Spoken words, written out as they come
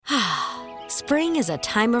Spring is a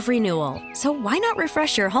time of renewal, so why not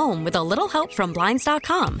refresh your home with a little help from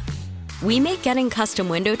Blinds.com? We make getting custom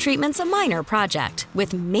window treatments a minor project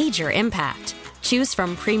with major impact. Choose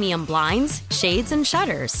from premium blinds, shades, and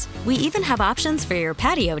shutters. We even have options for your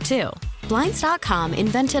patio, too. Blinds.com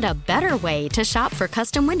invented a better way to shop for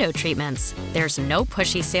custom window treatments. There's no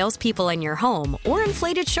pushy salespeople in your home or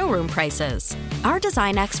inflated showroom prices. Our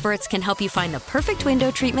design experts can help you find the perfect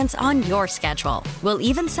window treatments on your schedule. We'll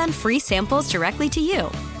even send free samples directly to you.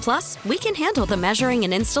 Plus, we can handle the measuring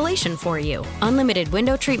and installation for you. Unlimited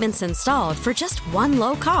window treatments installed for just one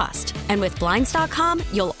low cost. And with Blinds.com,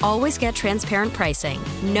 you'll always get transparent pricing.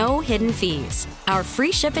 No hidden fees. Our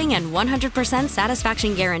free shipping and 100%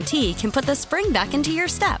 satisfaction guarantee can put the spring back into your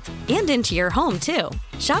step and into your home, too.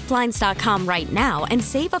 Shop Blinds.com right now and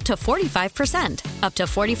save up to 45%. Up to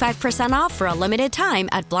 45% off for a limited time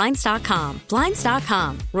at Blinds.com.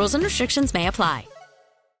 Blinds.com. Rules and restrictions may apply.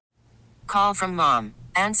 Call from mom.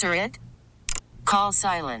 Answer it. Call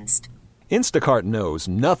silenced. Instacart knows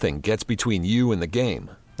nothing gets between you and the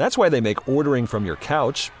game. That's why they make ordering from your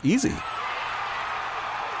couch easy.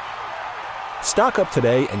 Stock up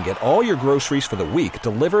today and get all your groceries for the week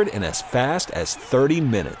delivered in as fast as 30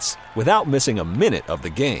 minutes without missing a minute of the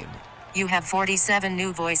game. You have 47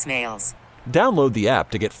 new voicemails. Download the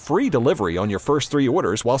app to get free delivery on your first 3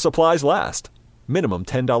 orders while supplies last. Minimum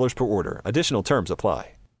 $10 per order. Additional terms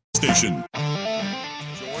apply. Station.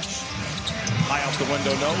 George, high out the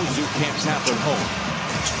window, no. Zoo can't tap it home.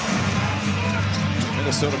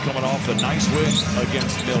 Minnesota coming off a nice win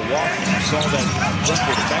against Milwaukee. You saw that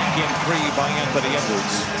bucket back in three by Anthony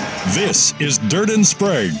Edwards. This is Dirt and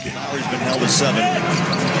Sprague. Lowry's been held to 7.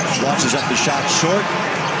 Launches up the shot short.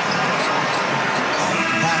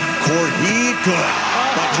 Half court heat. Good.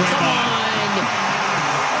 By Draymond.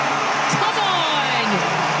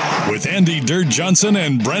 With Andy Dirt Johnson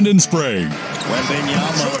and Brendan Sprague.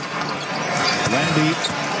 Wembanyama. Wemby,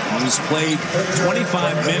 who's played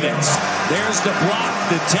 25 minutes. There's the block,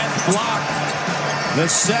 the 10th block. The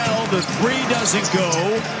cell, the 3 doesn't go.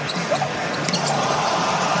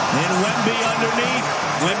 And Wemby underneath.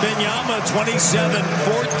 Wembanyama,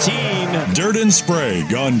 27-14. Dirt and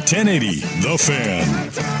Sprague on 1080 The Fan.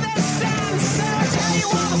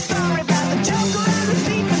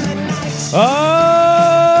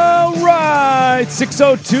 All right,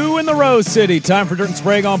 6:02 in the Rose City. Time for Dirt and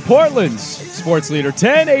Sprague on Portland's sports leader,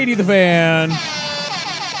 1080 The Fan.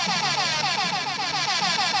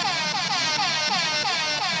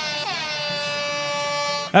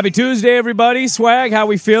 Happy Tuesday, everybody. Swag, how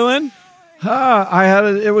we feeling?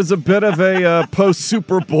 It was a bit of a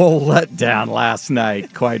post-Super Bowl letdown last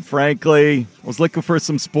night, quite frankly. I was looking for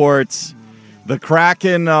some sports. The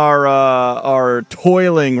Kraken are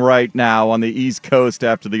toiling right now on the East Coast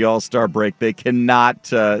after the All-Star break. They cannot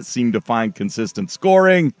seem to find consistent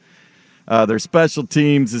scoring. Their special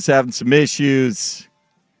teams is having some issues.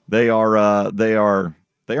 They are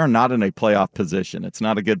not in a playoff position. It's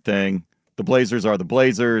not a good thing. The Blazers are the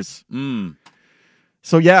Blazers.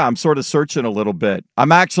 So, yeah, I'm sort of searching a little bit.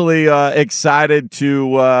 I'm actually excited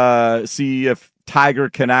to see if Tiger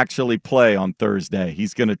can actually play on Thursday.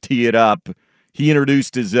 He's going to tee it up. He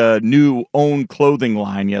introduced his new own clothing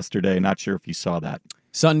line yesterday. Not sure if you saw that.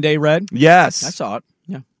 Sunday Red? Yes. I saw it.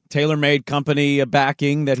 Yeah. TaylorMade company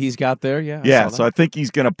backing that he's got there. Yeah. Yeah, so I think he's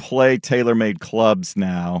going to play TaylorMade clubs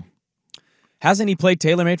now. Hasn't he played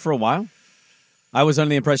TaylorMade for a while? I was under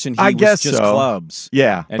the impression he was just so. clubs.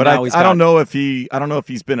 Yeah, and but now I don't know if he's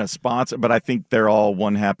been a sponsor, but I think they're all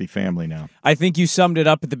one happy family now. I think you summed it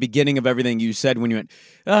up at the beginning of everything you said when you went,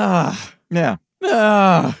 Yeah.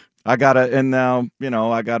 I gotta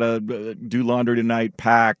do laundry tonight,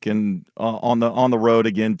 pack, and on the road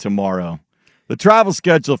again tomorrow. The travel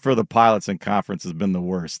schedule for the pilots and conference has been the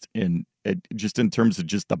worst in terms of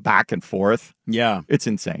just the back and forth. Yeah, it's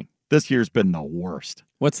insane. This year's been the worst.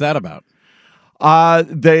 What's that about?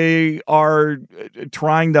 They are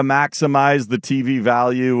trying to maximize the TV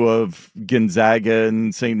value of Gonzaga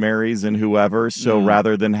and St. Mary's and whoever. So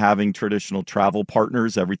rather than having traditional travel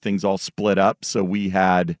partners, everything's all split up. So we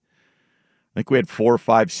had 4 or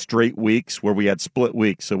 5 straight weeks where we had split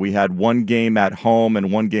weeks. So we had one game at home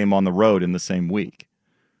and one game on the road in the same week.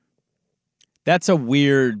 That's a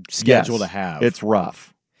weird schedule to have. It's rough.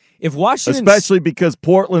 If Washington, especially because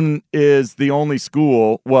Portland is the only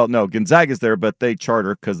school. Well, no, Gonzaga's there, but they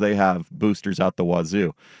charter because they have boosters out the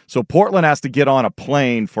wazoo. So Portland has to get on a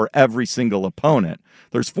plane for every single opponent.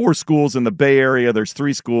 There's 4 schools in the Bay Area. There's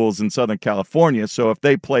 3 schools in Southern California. So if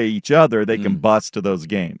they play each other, they can bus to those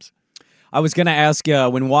games. I was going to ask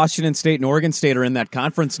when Washington State and Oregon State are in that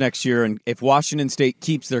conference next year, and if Washington State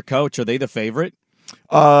keeps their coach, are they the favorite?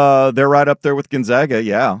 They're right up there with Gonzaga,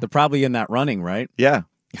 yeah. They're probably in that running, right? Yeah,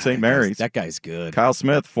 God, St. Mary's. That guy's good. Kyle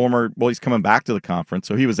Smith, he's coming back to the conference,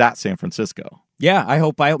 so he was at San Francisco. Yeah, I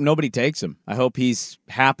hope nobody takes him. I hope he's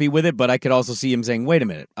happy with it, but I could also see him saying, wait a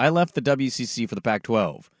minute, I left the WCC for the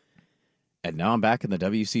Pac-12, and now I'm back in the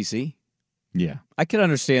WCC? Yeah. I can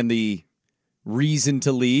understand the reason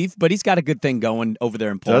to leave, but he's got a good thing going over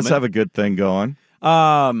there in Pullman. Does have a good thing going.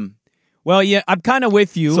 Well, yeah, I'm kind of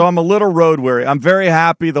with you. So I'm a little road weary. I'm very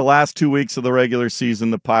happy the last 2 weeks of the regular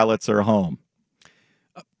season, the Pilots are home.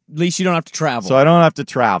 At least you don't have to travel. So I don't have to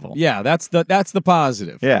travel. Yeah, that's the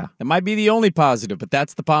positive. Yeah. It might be the only positive, but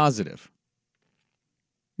that's the positive.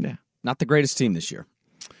 Yeah. Not the greatest team this year.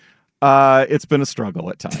 It's been a struggle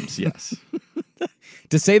at times, yes.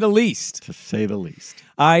 To say the least. To say the least.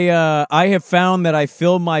 I have found that I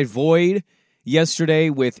filled my void yesterday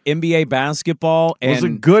with NBA basketball and it was a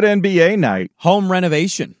good NBA night. Home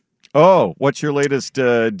renovation. Oh, what's your latest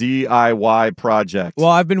DIY project? Well,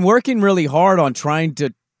 I've been working really hard on trying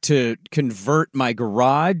to convert my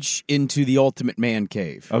garage into the ultimate man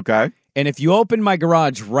cave. Okay. And if you open my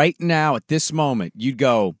garage right now at this moment, you'd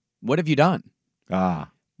go, what have you done?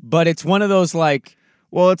 But it's one of those like...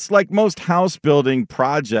 Well, it's like most house building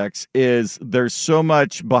projects is there's so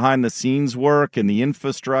much behind the scenes work and the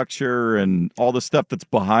infrastructure and all the stuff that's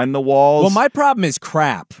behind the walls. Well, my problem is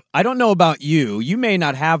crap. I don't know about you. You may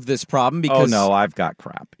not have this problem because... Oh, no, I've got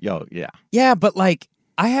crap. Yeah. Yeah, but like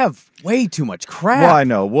I have way too much crap. Well, I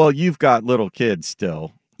know. Well, you've got little kids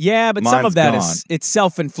still. Yeah, but some of Mine's that gone. it's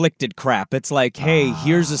self-inflicted crap. It's like, hey,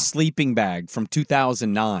 here's a sleeping bag from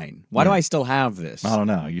 2009. Why do I still have this? I don't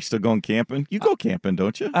know. You still going camping? You go camping,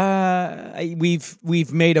 don't you?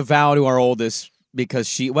 We've made a vow to our oldest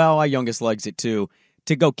because our youngest likes it too,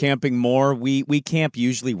 to go camping more. We camp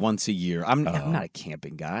usually once a year. I'm not a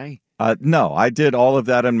camping guy. No, I did all of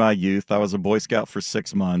that in my youth. I was a Boy Scout for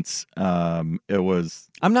 6 months. It was.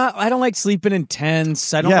 I don't like sleeping in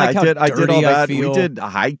tents. I don't like how I dirty did all that. I feel. We did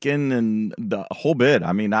hiking and the whole bit.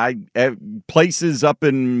 I mean, places up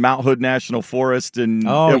in Mount Hood National Forest, and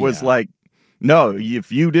it was like, no,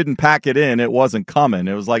 if you didn't pack it in, it wasn't coming.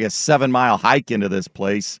 It was like a 7-mile hike into this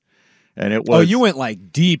place. And it was. Oh, you went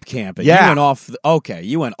like deep camping. Yeah. You went off. Okay,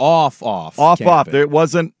 you went off. Camping. It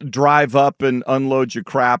wasn't drive up and unload your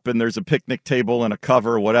crap and there's a picnic table and a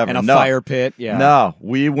cover or whatever. And a fire pit. Yeah. No,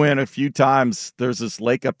 we went a few times. There's this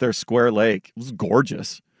lake up there, Square Lake. It was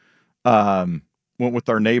gorgeous. Went with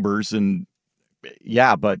our neighbors and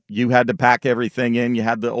but you had to pack everything in. You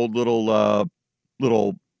had the old little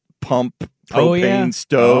pump propane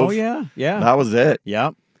stove. Oh yeah. That was it.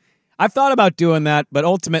 Yep. I've thought about doing that, but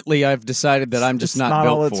ultimately I've decided that I'm just not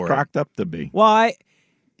built all for it's it. cracked up to be. Well, I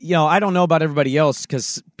don't know about everybody else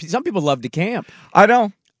because some people love to camp. I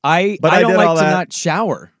know. I don't like to not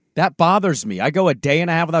shower. That bothers me. I go a day and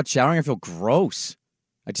a half without showering. I feel gross.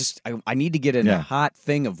 I need to get in a hot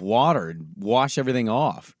thing of water and wash everything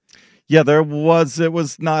off. Yeah, it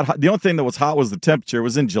was not hot. The only thing that was hot was the temperature. It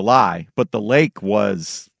was in July, but the lake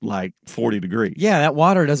was like 40 degrees. Yeah, that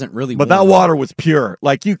water doesn't really But warm that water was pure.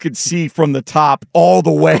 Like you could see from the top all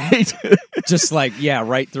the way. Just like,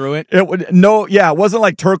 right through it. It wasn't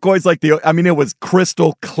like turquoise it was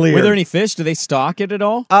crystal clear. Were there any fish? Do they stock it at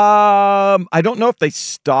all? I don't know if they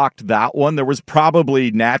stocked that one. There was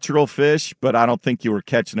probably natural fish, but I don't think you were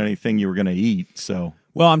catching anything you were going to eat, so...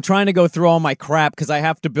 Well, I'm trying to go through all my crap because I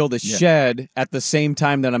have to build a shed at the same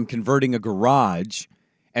time that I'm converting a garage.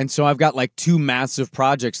 And so I've got like 2 massive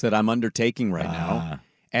projects that I'm undertaking right now.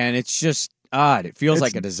 And it's just odd. It feels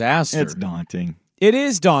like a disaster. It's daunting. It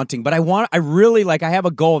is daunting, but I have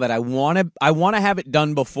a goal that I want to have it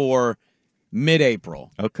done before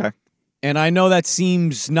mid-April. Okay. And I know that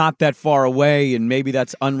seems not that far away and maybe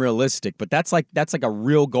that's unrealistic, but that's like a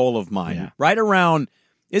real goal of mine. Yeah. Right around...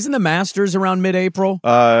 Isn't the Masters around mid-April?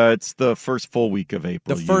 It's the first full week of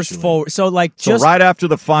April. So right after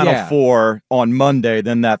the Final Four on Monday,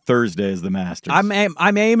 then that Thursday is the Masters.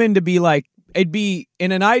 I'm aiming to be like, it'd be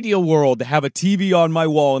in an ideal world to have a TV on my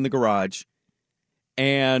wall in the garage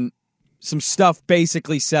and some stuff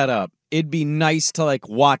basically set up. It'd be nice to like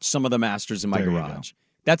watch some of the Masters in my garage.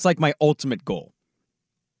 That's like my ultimate goal.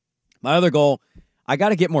 My other goal, I got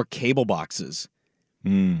to get more cable boxes.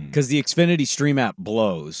 Because the Xfinity Stream app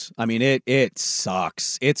blows. I mean, it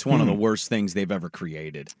sucks. It's one of the worst things they've ever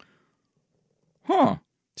created. Huh.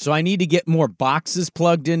 So I need to get more boxes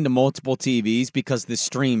plugged into multiple TVs because this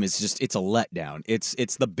stream is it's a letdown.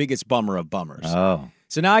 It's the biggest bummer of bummers. Oh.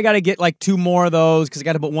 So now I got to get like 2 more of those because I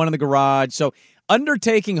got to put one in the garage. So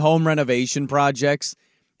undertaking home renovation projects,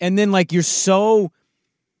 and then like you're so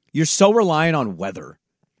reliant on weather.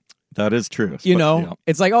 That is true.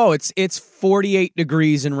 It's like, it's 48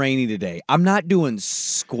 degrees and rainy today. I'm not doing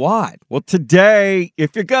squat. Well, today,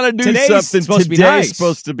 if you're going to do Today's something, supposed to be today's nice.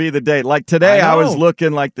 supposed to be the day. Like today, I was know.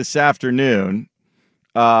 looking like this afternoon.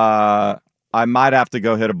 I might have to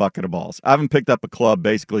go hit a bucket of balls. I haven't picked up a club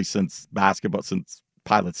basically since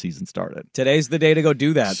pilot season started. Today's the day to go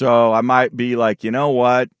do that. So I might be like, you know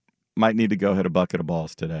what? Might need to go hit a bucket of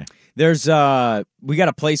balls today. There's we got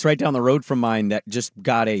a place right down the road from mine that just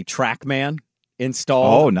got a TrackMan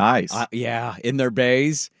installed. Oh, nice. In their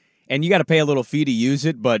bays. And you got to pay a little fee to use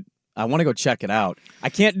it, but I want to go check it out. I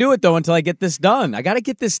can't do it, though, until I get this done. I got to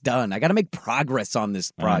get this done. I got to make progress on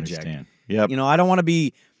this project. I understand. Yep. I don't want to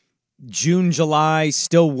be June, July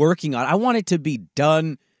still working on it. I want it to be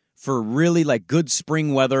done for really like good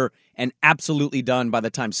spring weather and absolutely done by the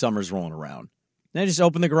time summer's rolling around. Then I just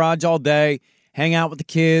open the garage all day, hang out with the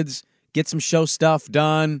kids, get some show stuff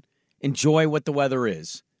done, enjoy what the weather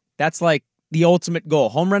is. That's like the ultimate goal.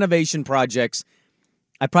 Home renovation projects,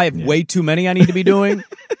 I probably have way too many I need to be doing,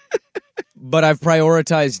 but I've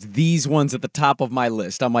prioritized these ones at the top of my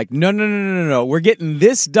list. I'm like, no. We're getting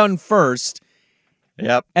this done first.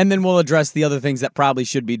 Yep. And then we'll address the other things that probably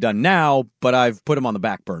should be done now, but I've put them on the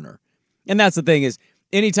back burner. And that's the thing is,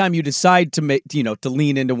 anytime you decide to make, to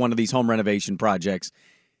lean into one of these home renovation projects,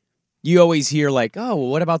 you always hear like, oh, well,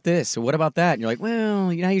 what about this? Or what about that? And you're like, well,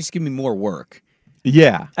 now you just give me more work.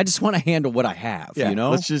 Yeah. I just want to handle what I have,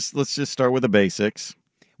 Let's just start with the basics.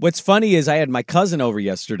 What's funny is I had my cousin over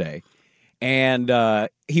yesterday, and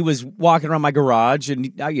he was walking around my garage,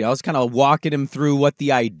 and I was kind of walking him through what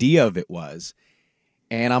the idea of it was.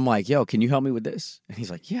 And I'm like, yo, can you help me with this? And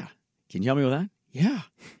he's like, yeah. Can you help me with that? Yeah.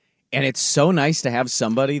 And it's so nice to have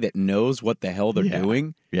somebody that knows what the hell they're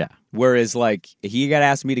doing. Yeah. Whereas, like, he got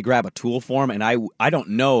asked me to grab a tool for him, and I don't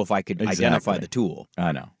know if I could identify the tool.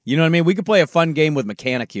 I know. You know what I mean? We could play a fun game with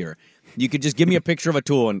mechanic here. You could just give me a picture of a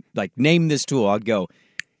tool and, like, name this tool. I'd go,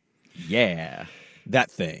 yeah,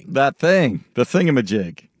 that thing. That thing. The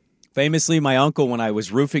thingamajig. Famously, my uncle, when I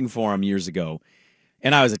was roofing for him years ago,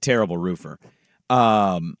 and I was a terrible roofer,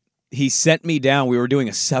 he sent me down. We were doing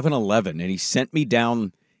a 7-Eleven, and he sent me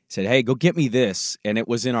down, said, hey, go get me this. And it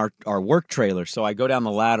was in our work trailer. So I go down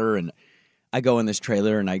the ladder, and I go in this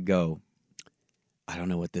trailer, and I go, I don't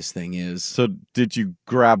know what this thing is. So did you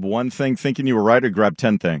grab one thing thinking you were right or grab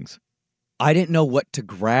 10 things? I didn't know what to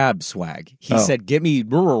grab, Swag. He said, get me,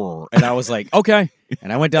 and I was like, okay.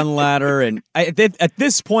 And I went down the ladder, and at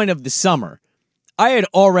this point of the summer, I had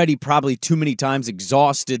already probably too many times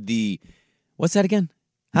exhausted what's that again?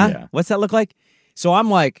 Huh? Yeah. What's that look like? So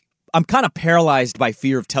I'm like, I'm kind of paralyzed by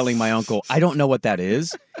fear of telling my uncle, I don't know what that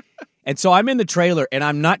is. And so I'm in the trailer, and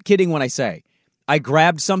I'm not kidding when I say, I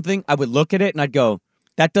grabbed something, I would look at it, and I'd go,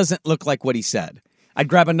 that doesn't look like what he said. I'd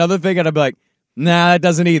grab another thing, and I'd be like, nah, that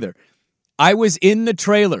doesn't either. I was in the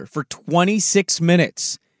trailer for 26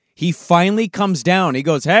 minutes. He finally comes down. He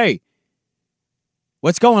goes, hey,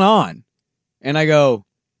 what's going on? And I go,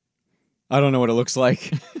 I don't know what it looks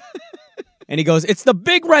like. And he goes, it's the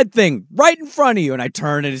big red thing right in front of you. And I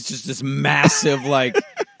turn, and it's just this massive, like,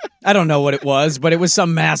 I don't know what it was, but it was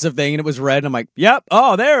some massive thing, and it was red. And I'm like, yep,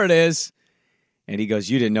 oh, there it is. And he goes,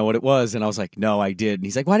 you didn't know what it was? And I was like, no, I did. And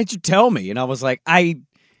he's like, why didn't you tell me? And I was like, I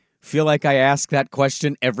feel like I ask that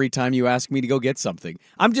question every time you ask me to go get something.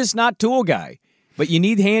 I'm just not tool guy. But you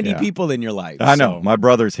need handy people in your life. I know. My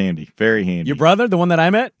brother's handy. Very handy. Your brother, the one that I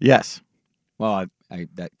met? Yes. Well,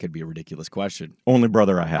 that could be a ridiculous question. Only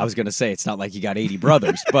brother I have. I was going to say, it's not like you got 80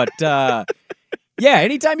 brothers. But, yeah,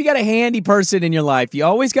 anytime you got a handy person in your life, you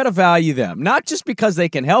always got to value them. Not just because they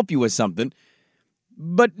can help you with something,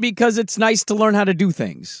 but because it's nice to learn how to do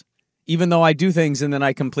things. Even though I do things and then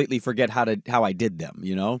I completely forget how I did them,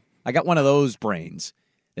 I got one of those brains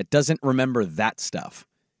that doesn't remember that stuff.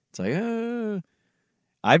 It's like,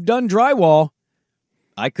 I've done drywall.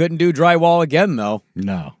 I couldn't do drywall again, though.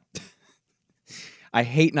 No. I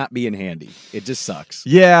hate not being handy. It just sucks.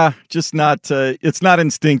 Yeah, just not, it's not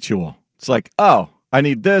instinctual. It's like, oh, I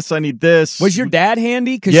need this, I need this. Was your dad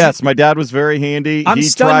handy? Yes, my dad was very handy. I'm he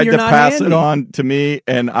stunned tried you're to not pass handy. it on to me,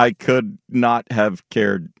 and I could not have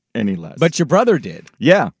cared any less. But your brother did.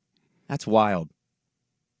 Yeah. That's wild.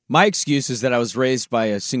 My excuse is that I was raised by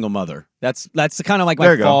a single mother. That's kind of like my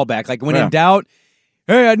fallback. Like when in doubt,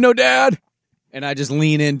 hey, I had no dad. And I just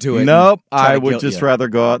lean into it. Nope. I would just rather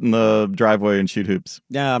go out in the driveway and shoot hoops.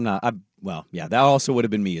 Yeah, I'm not. That also would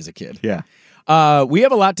have been me as a kid. Yeah. We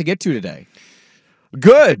have a lot to get to today.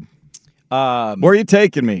 Good. Where are you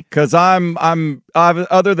taking me? Because I'm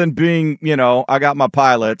other than being, I got my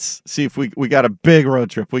pilots. See if we got a big road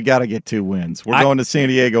trip. We got to get 2 wins. We're going to San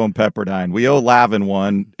Diego and Pepperdine. We owe Lavin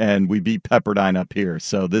one, and we beat Pepperdine up here.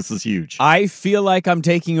 So this is huge. I feel like I'm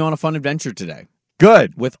taking you on a fun adventure today.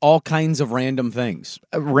 Good. With all kinds of random things.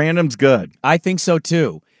 Random's good. I think so,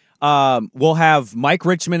 too. We'll have Mike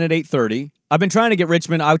Richmond at 8:30. I've been trying to get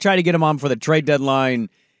Richmond. I'll try to get him on for the trade deadline.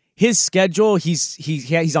 His schedule,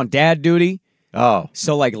 he's on dad duty. Oh.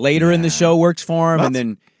 So, later in the show works for him. And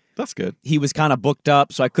then that's good. He was kind of booked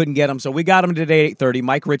up, so I couldn't get him. So we got him today at 8:30.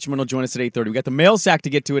 Mike Richmond will join us at 8:30. We got the mail sack to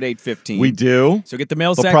get to at 8:15. We do. So get the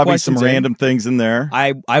mail sack There'll probably questions some random things in there.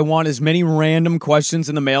 I want as many random questions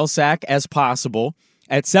in the mail sack as possible.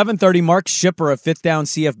 At 7:30, Mark Schipper of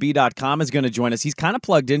FifthDownCFB.com is going to join us. He's kind of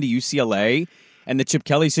plugged into UCLA and the Chip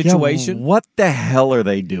Kelly situation. Yeah, what the hell are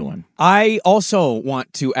they doing? I also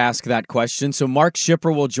want to ask that question. So Mark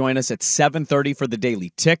Schipper will join us at 7:30 for the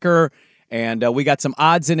Daily Ticker. And we got some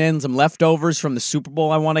odds and ends, some leftovers from the Super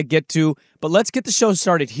Bowl I want to get to. But let's get the show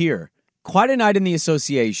started here. Quite a night in the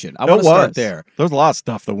association. I want to start there. There's a lot of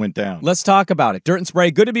stuff that went down. Let's talk about it. Dirt and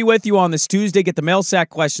Sprague, good to be with you on this Tuesday. Get the mail sack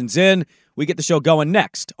questions in. We get the show going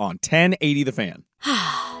next on 1080 The Fan.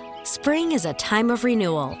 Spring is a time of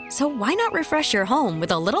renewal, so why not refresh your home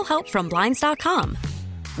with a little help from Blinds.com?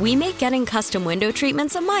 We make getting custom window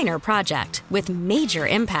treatments a minor project with major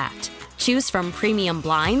impact. Choose from premium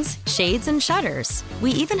blinds, shades, and shutters.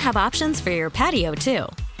 We even have options for your patio, too.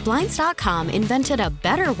 Blinds.com invented a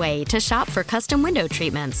better way to shop for custom window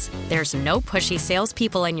treatments. There's no pushy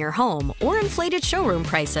salespeople in your home or inflated showroom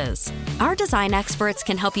prices. Our design experts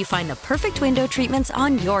can help you find the perfect window treatments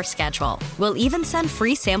on your schedule. We'll even send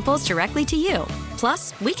free samples directly to you.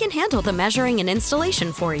 Plus, we can handle the measuring and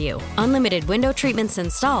installation for you. Unlimited window treatments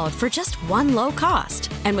installed for just one low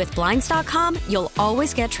cost. And with Blinds.com, you'll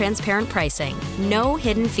always get transparent pricing. No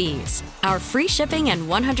hidden fees. Our free shipping and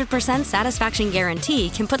 100% satisfaction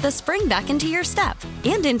guarantee can put the spring back into your step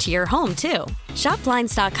and into your home, too. Shop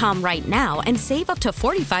Blinds.com right now and save up to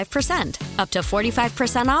 45%. Up to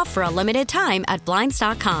 45% off for a limited time at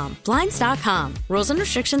Blinds.com. Blinds.com. Rules and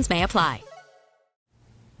restrictions may apply.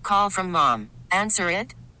 Call from mom. Answer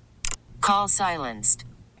it. Call silenced.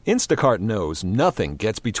 Instacart knows nothing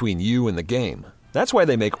gets between you and the game. That's why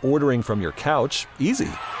they make ordering from your couch easy.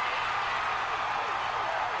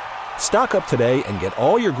 Stock up today and get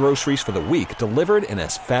all your groceries for the week delivered in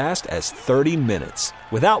as fast as 30 minutes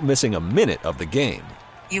without missing a minute of the game.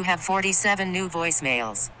 You have 47 new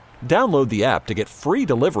voicemails. Download the app to get free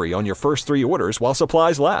delivery on your first 3 orders while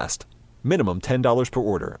supplies last. Minimum $10 per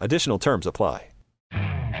order. Additional terms apply.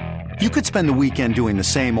 You could spend the weekend doing the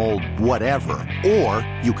same old whatever, or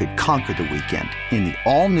you could conquer the weekend in the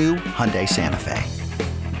all-new Hyundai Santa Fe.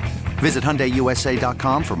 Visit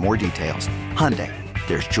HyundaiUSA.com for more details. Hyundai.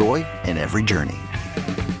 There's joy in every journey.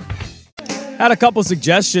 Had a couple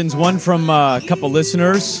suggestions, one from a couple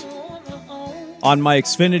listeners on my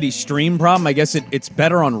Xfinity stream problem. I guess it's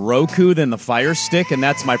better on Roku than the Fire Stick, and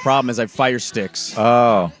that's my problem is I have Fire Sticks.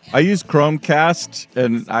 Oh, I use Chromecast,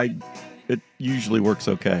 and it usually works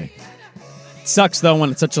okay. It sucks, though,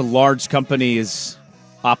 when such a large company is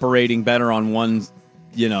operating better on one,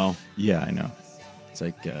 Yeah, I know. It's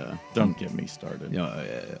like... don't get me started.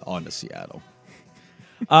 On to Seattle.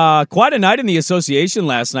 Quite a night in the association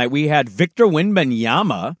last night. We had Victor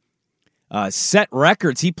Wembanyama set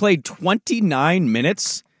records. He played 29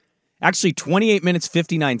 minutes, actually 28 minutes,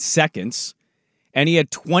 59 seconds, and he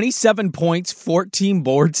had 27 points, 14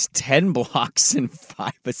 boards, 10 blocks, and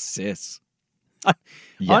 5 assists.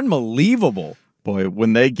 Yeah. Unbelievable. Boy,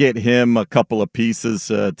 when they get him a couple of pieces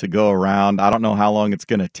to go around, I don't know how long it's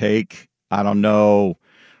going to take. I don't know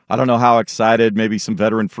how excited maybe some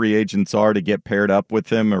veteran free agents are to get paired up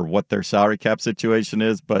with him or what their salary cap situation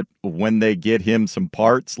is, but when they get him some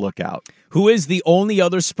parts, look out. Who is the only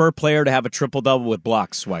other Spur player to have a triple-double with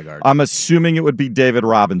blocks, Swigard? I'm assuming it would be David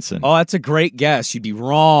Robinson. Oh, that's a great guess. You'd be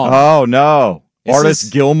wrong. Oh, no. Artis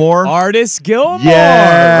Gilmore? Artis Gilmore.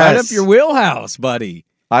 Yes. Right up your wheelhouse, buddy.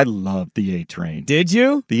 I loved the A-Train. Did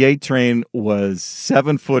you? The A-Train was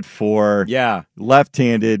 7'4". Yeah.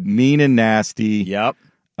 Left-handed, mean and nasty. Yep.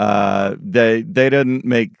 They didn't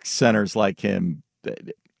make centers like him.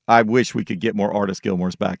 I wish we could get more Artis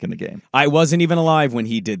Gilmores back in the game. I wasn't even alive when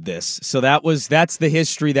he did this. So that's the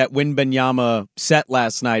history that Wembanyama set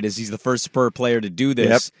last night is he's the first Spur player to do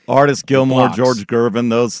this. Yep. Artis Gilmore, Blocks. George Gervin,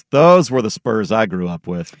 those were the Spurs I grew up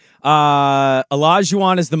with.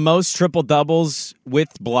 Olajuwon is the most triple doubles with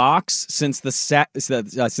blocks since the stat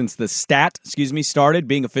started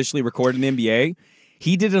being officially recorded in the NBA.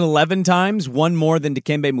 He did it 11 times, one more than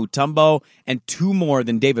Dikembe Mutombo, and 2 more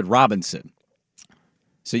than David Robinson.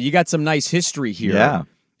 So you got some nice history here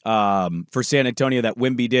for San Antonio that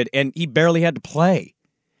Wemby did, and he barely had to play.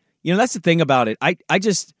 You know, that's the thing about it. I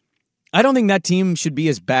don't think that team should be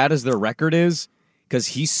as bad as their record is because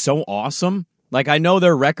he's so awesome. Like, I know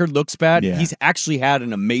their record looks bad. Yeah. He's actually had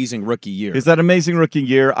an amazing rookie year. Is that amazing rookie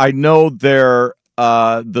year? I know the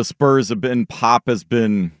Spurs Pop has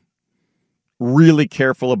been really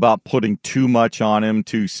careful about putting too much on him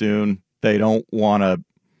too soon. They don't want to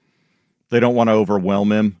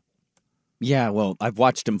overwhelm him. Yeah, well, I've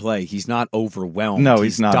watched him play. He's not overwhelmed. No,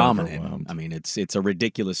 he's not dominant. Overwhelmed. I mean, it's a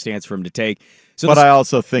ridiculous stance for him to take. So but I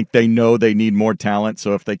also think they know they need more talent,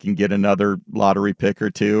 so if they can get another lottery pick or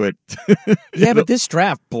two, yeah, but this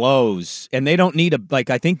draft blows, and they don't need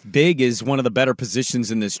I think big is one of the better positions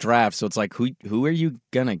in this draft, so it's like, who are you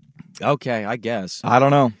going to... Okay, I guess. I don't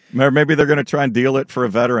know. Maybe they're going to try and deal it for a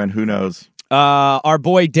veteran. Who knows? Our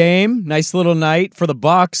boy Dame, nice little night for the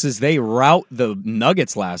Bucks as they rout the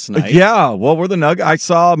Nuggets last night. Yeah, well, we're the Nuggets. I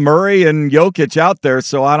saw Murray and Jokic out there,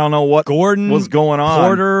 so I don't know what Gordon was going on.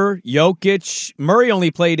 Porter, Jokic. Murray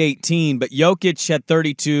only played 18, but Jokic had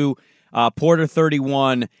 32, Porter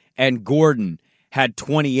 31, and Gordon had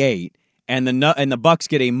 28. And the Bucks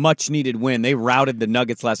get a much-needed win. They routed the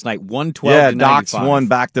Nuggets last night, 112 to 95. Yeah, Doc's won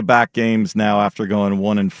back-to-back games now after going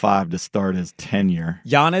 1-5 to start his tenure.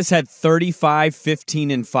 Giannis had 35,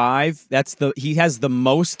 15, and 5. He has the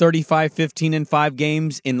most 35, 15, and 5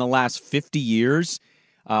 games in the last 50 years.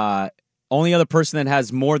 Only other person that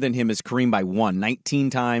has more than him is Kareem by 1, 19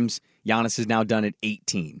 times. Giannis has now done it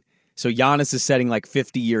 18. So Giannis is setting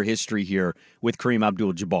 50-year history here with Kareem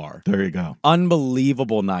Abdul-Jabbar. There you go.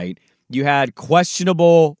 Unbelievable night. You had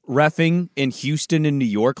questionable reffing in Houston and New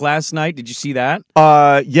York last night. Did you see that?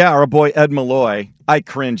 Yeah, our boy Ed Malloy. I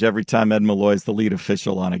cringe every time Ed Malloy is the lead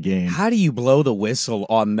official on a game. How do you blow the whistle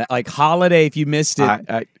on that? Like Holiday, if you missed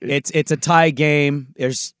it, it's a tie game.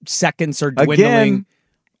 There's seconds are dwindling. Again,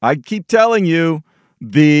 I keep telling you,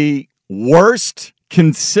 the worst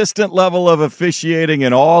consistent level of officiating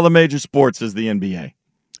in all the major sports is the NBA.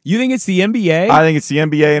 You think it's the NBA? I think it's the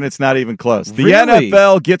NBA, and it's not even close. The Really?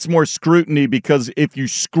 NFL gets more scrutiny because if you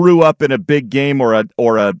screw up in a big game or a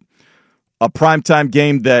primetime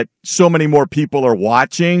game that so many more people are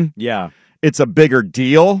watching, yeah, it's a bigger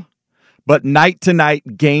deal. But night to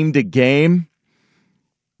night, game to game,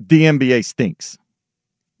 the NBA stinks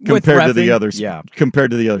compared to the others. Yeah. Compared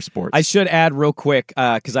to the other sports. I should add real quick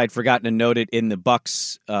because I'd forgotten to note it in the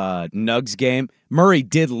Bucks Nugs game. Murray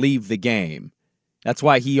did leave the game. That's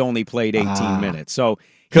why he only played 18 minutes. So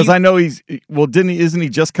because I know isn't he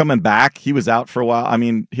just coming back? He was out for a while. I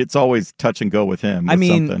mean, it's always touch and go with him.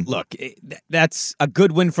 Look, that's a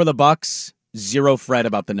good win for the Bucks. Zero fret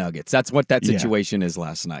about the Nuggets. That's what that situation is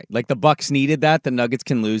last night. Like the Bucks needed that. The Nuggets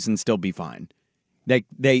can lose and still be fine.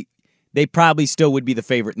 They probably still would be the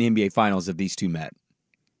favorite in the NBA Finals if these two met.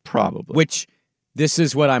 Probably. Which this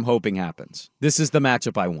is what I'm hoping happens. This is the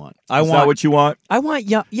matchup I want. Is that what you want? I want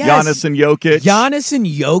yes. Giannis and Jokic. Giannis and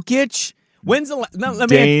Jokic. When's the let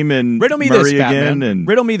me Dame and riddle me Murray this, Batman. again? And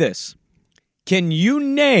riddle me this. Can you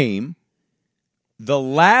name the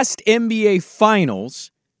last NBA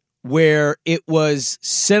Finals where it was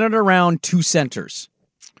centered around two centers?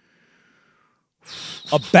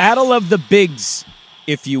 A battle of the bigs,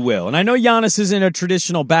 if you will. And I know Giannis isn't a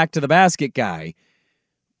traditional back-to-the-basket guy,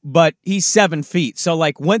 but he's 7 feet. So,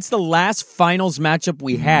 when's the last finals matchup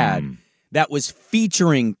we had that was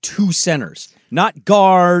featuring two centers? Not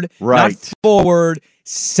guard, right. Not forward,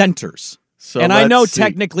 centers. So and I know see.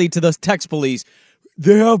 technically to the text police,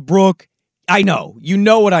 they have Brooke. I know. You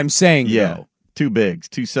know what I'm saying, yeah. though. Two bigs,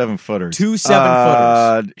 2 7-footers. 2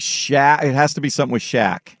 7-footers. Shaq. It has to be something with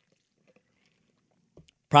Shaq.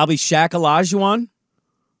 Probably Shaq Olajuwon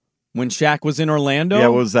when Shaq was in Orlando. Yeah,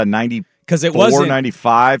 what was that, 90? Because it wasn't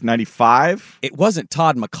 95? It wasn't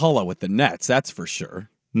Todd McCullough with the Nets, that's for sure.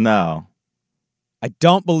 No. I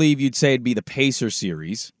don't believe you'd say it'd be the Pacer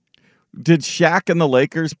series. Did Shaq and the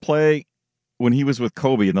Lakers play when he was with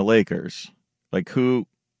Kobe and the Lakers? Who?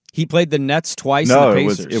 He played the Nets twice. No, in the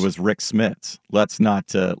Pacers. it was Rick Smits. Let's not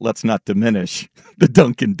diminish the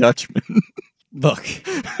Duncan Dutchman. Look,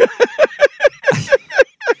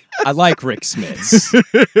 I like Rick Smits.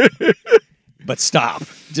 But stop.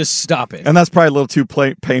 Just stop it. And that's probably a little too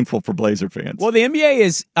painful for Blazer fans. Well, the NBA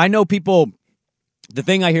is, I know people, the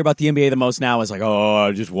thing I hear about the NBA the most now is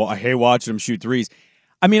I hate watching them shoot threes.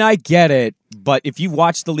 I mean, I get it, but if you've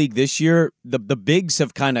watched the league this year, the bigs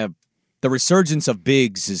have the resurgence of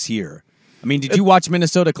bigs is here. I mean, did you watch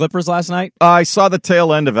Minnesota Clippers last night? I saw the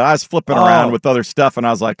tail end of it. I was flipping around with other stuff, and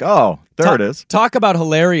I was like, oh, there it is. Talk about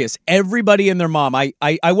hilarious. Everybody and their mom. I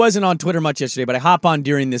wasn't on Twitter much yesterday, but I hop on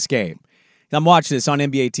during this game. I'm watching this on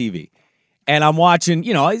NBA TV. And I'm watching,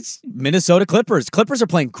 it's Minnesota Clippers. Clippers are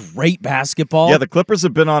playing great basketball. Yeah, the Clippers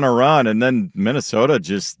have been on a run, and then Minnesota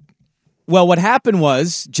just... Well, what happened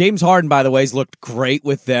was, James Harden, by the way, has looked great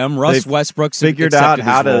with them. Russ Westbrook's figured out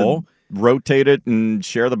how to rotate it and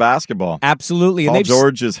share the basketball. Absolutely. Paul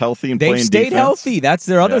George is healthy and playing defense. They've stayed healthy. That's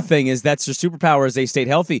their other thing, is that's their superpower, is they stayed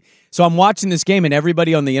healthy. So I'm watching this game, and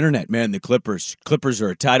everybody on the internet, man, the Clippers are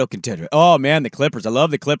a title contender. Oh, man, the Clippers. I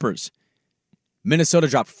love the Clippers. Minnesota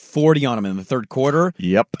dropped 40 on them in the third quarter.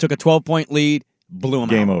 Yep. Took a 12-point lead, blew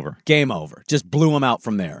them out. Game over. Just blew them out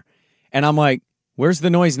from there. And I'm like, where's the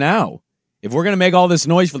noise now? If we're going to make all this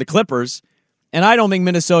noise for the Clippers, and I don't think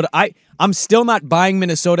Minnesota, I'm still not buying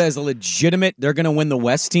Minnesota as a legitimate, they're going to win the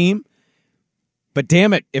West team. But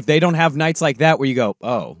damn it, if they don't have nights like that where you go,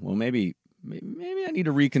 oh, well, maybe I need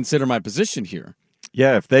to reconsider my position here.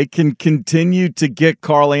 Yeah, if they can continue to get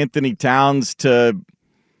Karl Anthony Towns to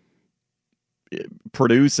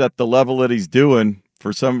produce at the level that he's doing,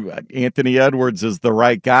 Anthony Edwards is the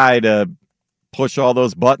right guy to push all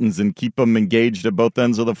those buttons and keep them engaged at both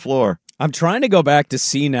ends of the floor. I'm trying to go back to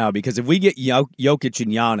C now, because if we get Jokic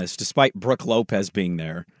and Giannis, despite Brook Lopez being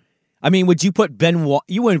there, I mean, would you put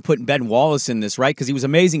you wouldn't put Ben Wallace in this, right? Because he was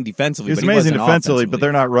amazing defensively. He was amazing defensively, but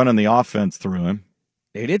they're not running the offense through him.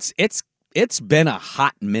 Dude, it's been a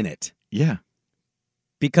hot minute. Yeah,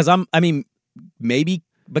 because maybe,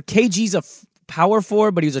 but KG's a power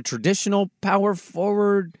forward, but he was a traditional power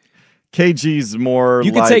forward. KG's more.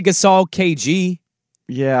 You could say Gasol, KG.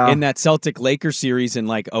 Yeah, in that Celtic-Lakers series in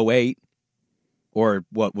like 2008, or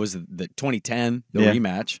what was the 2010, the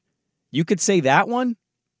rematch. You could say that one,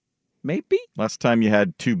 maybe. Last time you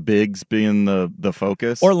had two bigs being the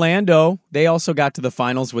focus. Orlando, they also got to the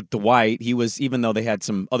finals with Dwight. He was, even though they had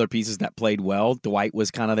some other pieces that played well, Dwight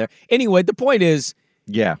was kind of there. Anyway, the point is,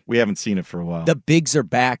 yeah, we haven't seen it for a while. The bigs are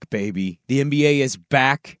back, baby. The NBA is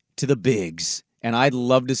back to the bigs, and I'd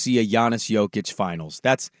love to see a Giannis Jokic finals.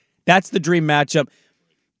 That's the dream matchup.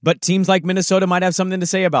 But teams like Minnesota might have something to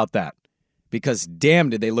say about that, because damn,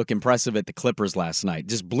 did they look impressive at the Clippers last night.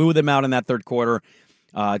 Just blew them out in that third quarter,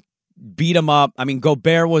 beat them up. I mean,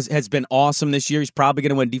 Gobert has been awesome this year. He's probably going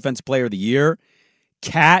to win Defensive Player of the Year.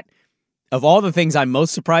 Cat, of all the things I'm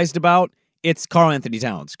most surprised about, it's Karl Anthony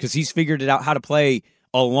Towns, because he's figured it out how to play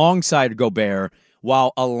alongside Gobert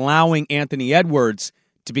while allowing Anthony Edwards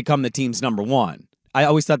to become the team's number one. I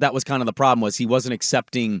always thought that was kind of the problem, was he wasn't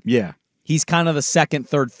accepting... Yeah. He's kind of the second,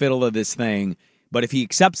 third fiddle of this thing. But if he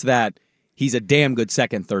accepts that, he's a damn good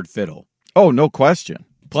second, third fiddle. Oh, no question.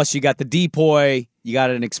 Plus, you got the depoy. You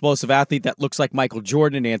got an explosive athlete that looks like Michael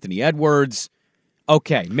Jordan and Anthony Edwards.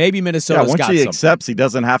 Okay, maybe Minnesota's got something. Once he accepts he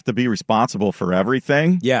doesn't have to be responsible for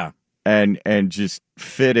everything. Yeah. And just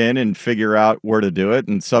fit in and figure out where to do it.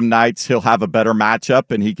 And some nights he'll have a better matchup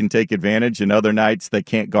and he can take advantage, and other nights they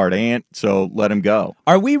can't guard Ant, so let him go.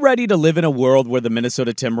 Are we ready to live in a world where the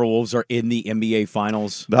Minnesota Timberwolves are in the NBA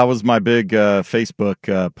Finals? That was my big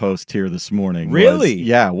Facebook post here this morning. Really?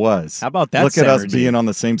 Yeah, it was. How about that? Look at us being on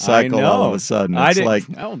the same cycle all of a sudden.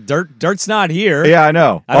 It's Dirt's not here. Yeah, I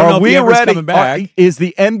know. I don't know if we ready? Coming back. Is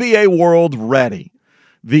the NBA world ready?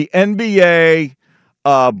 The NBA...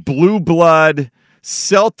 blue blood,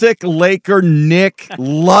 Celtic, Laker, Knick,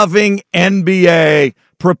 loving NBA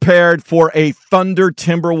prepared for a Thunder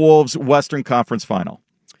Timberwolves Western Conference final?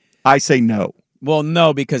 I say no. Well,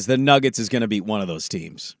 no, because the Nuggets is going to beat one of those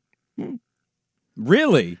teams.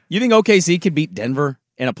 Really? You think OKC could beat Denver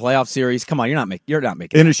in a playoff series? Come on, you're not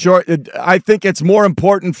making in a short. I think it's more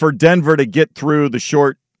important for Denver to get through the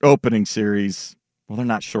short opening series. Well, they're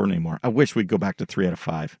not short anymore. I wish we'd go back to 3 out of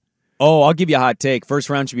 5. Oh, I'll give you a hot take. First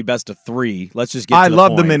round should be best of 3. Let's just get I to the love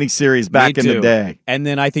point. the mini-series back in the day. And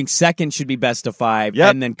then I think second should be best of 5. Yep.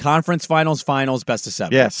 And then conference finals, best of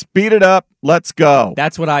 7. Yeah, speed it up. Let's go.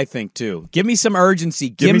 That's what I think, too. Give me some urgency.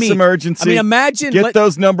 Give me some urgency. I mean, imagine. Get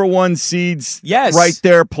those number 1 seeds yes. right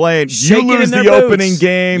there playing. Shake you lose the boots. opening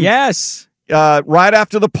game. Yes. Right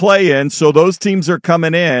after the play-in, so those teams are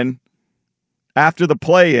coming in after the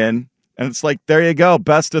play-in, and it's like, there you go,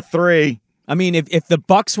 best of 3. I mean, if the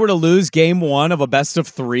Bucks were to lose game 1 of a best of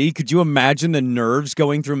 3, could you imagine the nerves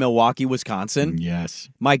going through Milwaukee, Wisconsin? Yes.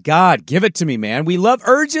 My God, give it to me, man. We love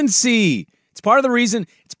urgency. It's part of the reason.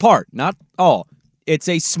 It's part, not all. It's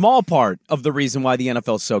a small part of the reason why the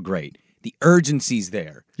NFL is so great. The urgency's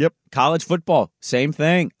there. Yep. College football, same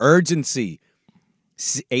thing. Urgency.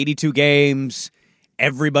 82 games.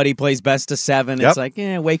 Everybody plays best of 7. Yep. It's like,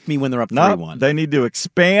 wake me when they're up 3-1. They need to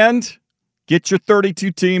expand Get your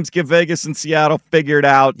 32 teams, get Vegas and Seattle figured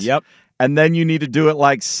out. Yep. And then you need to do it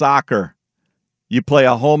like soccer. You play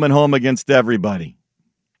a home and home against everybody.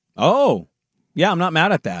 Oh, yeah, I'm not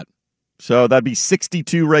mad at that. So that'd be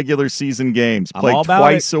 62 regular season games. I'm Played all about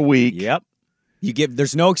twice it. a week. Yep.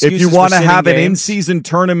 There's no excuses. If you want to for have an games. in-season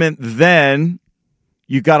tournament, then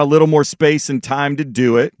you got a little more space and time to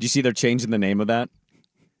do it. Do you see they're changing the name of that?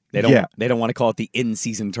 They don't want to call it the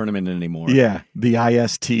in-season tournament anymore. Yeah, the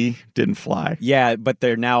IST didn't fly. Yeah, but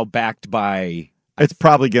they're now backed by... It's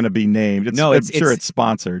probably going to be named. I'm sure it's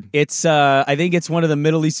sponsored. It's I think it's one of the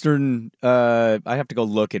Middle Eastern. I have to go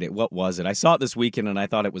look at it. What was it? I saw it this weekend and I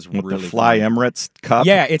thought it was really the Fly funny. Emirates Cup.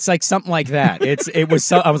 Yeah, it's like something like that. It was.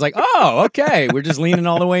 So, I was like, oh, okay. We're just leaning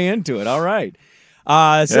all the way into it. All right.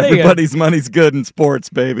 So everybody's money's good in sports,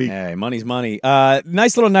 baby. Hey, money's money.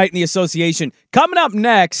 Nice little night in the association. Coming up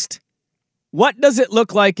next, what does it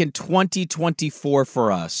look like in 2024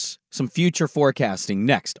 for us? Some future forecasting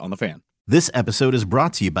next on The Fan. This episode is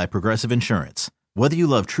brought to you by Progressive Insurance. Whether you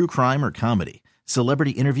love true crime or comedy,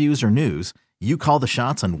 celebrity interviews or news, you call the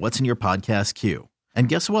shots on what's in your podcast queue. And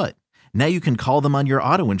guess what? Now you can call them on your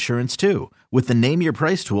auto insurance too with the Name Your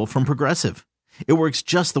Price tool from Progressive. It works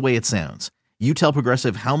just the way it sounds. You tell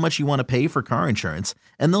Progressive how much you want to pay for car insurance,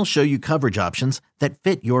 and they'll show you coverage options that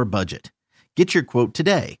fit your budget. Get your quote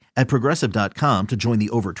today at Progressive.com to join the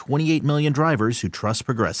over 28 million drivers who trust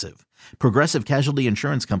Progressive. Progressive Casualty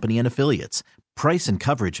Insurance Company and Affiliates. Price and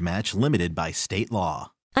coverage match limited by state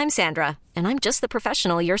law. I'm Sandra, and I'm just the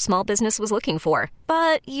professional your small business was looking for.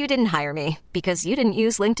 But you didn't hire me because you didn't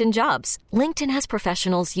use LinkedIn Jobs. LinkedIn has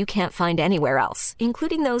professionals you can't find anywhere else,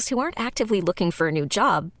 including those who aren't actively looking for a new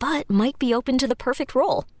job, but might be open to the perfect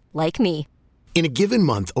role, like me. In a given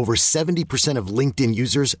month, over 70% of LinkedIn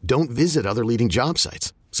users don't visit other leading job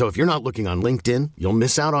sites. So if you're not looking on LinkedIn, you'll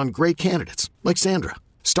miss out on great candidates like Sandra.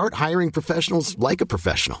 Start hiring professionals like a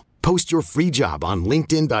professional. Post your free job on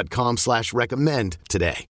linkedin.com/recommend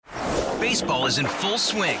today. Baseball is in full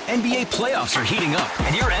swing. NBA playoffs are heating up,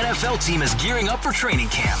 and your NFL team is gearing up for training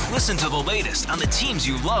camp. Listen to the latest on the teams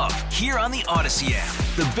you love here on the Odyssey app.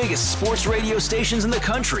 The biggest sports radio stations in the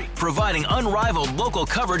country, providing unrivaled local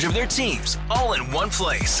coverage of their teams, all in one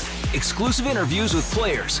place. Exclusive interviews with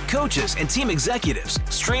players, coaches, and team executives,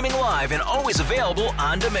 streaming live and always available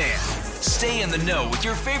on demand. Stay in the know with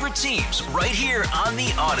your favorite teams right here on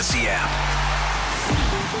the Odyssey app.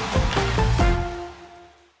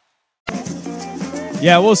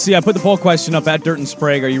 Yeah, we'll see. I put the poll question up at Dirt and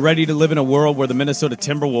Sprague. Are you ready to live in a world where the Minnesota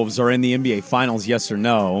Timberwolves are in the NBA Finals, yes or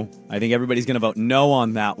no? I think everybody's going to vote no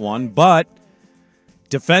on that one. But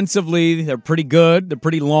defensively, they're pretty good. They're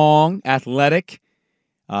pretty long, athletic.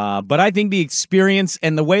 But I think the experience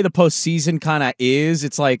and the way the postseason kind of is,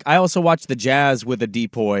 it's like I also watched the Jazz with a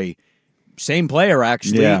Depoy. Same player,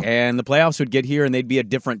 actually. Yeah. And the playoffs would get here and they'd be a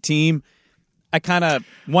different team. I kind of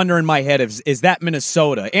wonder in my head, is that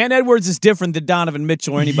Minnesota? And Edwards is different than Donovan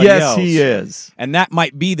Mitchell or anybody else. Yes, he is. And that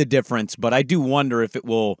might be the difference, but I do wonder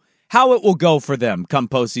how it will go for them come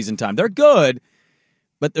postseason time. They're good,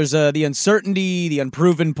 but there's the uncertainty, the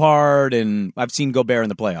unproven part, and I've seen Gobert in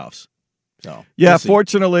the playoffs. So yeah,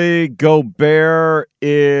 fortunately, Gobert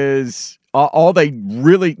is all they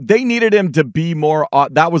needed him to be more.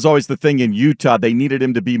 That was always the thing in Utah. They needed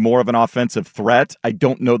him to be more of an offensive threat. I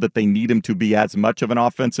don't know that they need him to be as much of an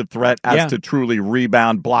offensive threat as to truly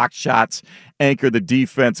rebound, block shots, anchor the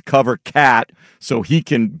defense, cover Cat, so he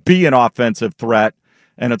can be an offensive threat,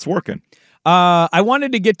 and it's working. I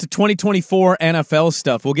wanted to get to 2024 NFL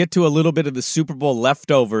stuff. We'll get to a little bit of the Super Bowl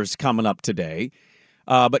leftovers coming up today.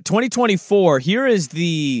 But 2024,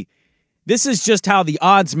 this is just how the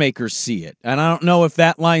odds makers see it. And I don't know if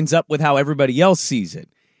that lines up with how everybody else sees it.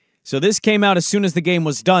 So this came out as soon as the game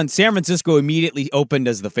was done. San Francisco immediately opened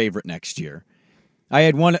as the favorite next year. I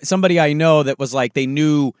had somebody I know that was like, they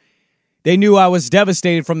knew I was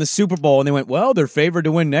devastated from the Super Bowl, and they went, well, they're favored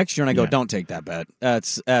to win next year. And I go, don't take that bet.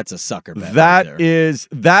 That's a sucker bet.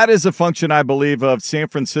 That is a function, I believe, of San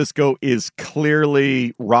Francisco is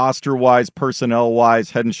clearly roster-wise,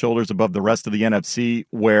 personnel-wise, head and shoulders above the rest of the NFC,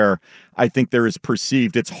 where I think there is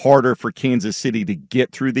perceived it's harder for Kansas City to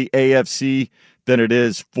get through the AFC than it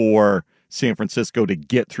is for San Francisco to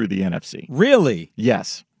get through the NFC. Really?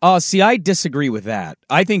 Yes. Oh, see, I disagree with that.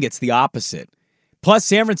 I think it's the opposite. Plus,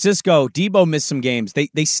 San Francisco, Debo missed some games.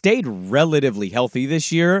 They stayed relatively healthy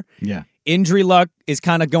this year. Yeah. Injury luck is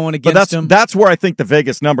kind of going against them. That's where I think the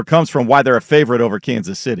Vegas number comes from, why they're a favorite over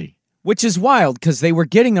Kansas City. Which is wild, because they were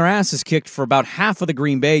getting their asses kicked for about half of the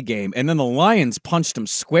Green Bay game, and then the Lions punched them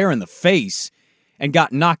square in the face and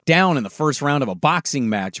got knocked down in the first round of a boxing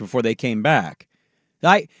match before they came back.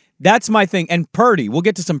 That's my thing. And Purdy, we'll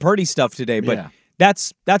get to some Purdy stuff today, but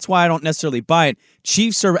that's why I don't necessarily buy it.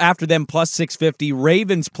 Chiefs are after them plus 650,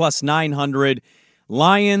 Ravens plus 900,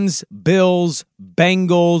 Lions, Bills,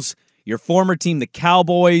 Bengals, your former team, the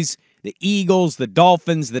Cowboys, the Eagles, the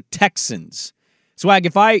Dolphins, the Texans.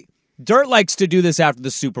 Swag, Dirt likes to do this after the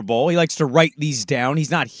Super Bowl. He likes to write these down. He's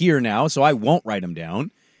not here now, so I won't write them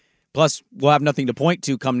down. Plus, we'll have nothing to point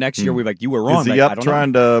to come next year. We're like, you were wrong. Is he up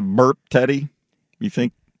trying to burp Teddy, you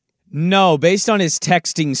think? No, based on his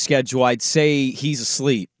texting schedule, I'd say he's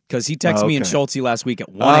asleep because he texted me and Schulte last week at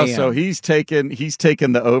 1 a.m. So he's taken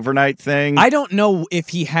the overnight thing. I don't know if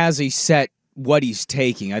he has a set what he's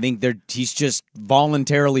taking. I think he's just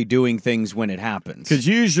voluntarily doing things when it happens. Because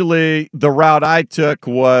usually the route I took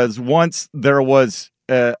was once there was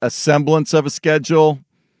a semblance of a schedule,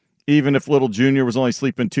 even if little Junior was only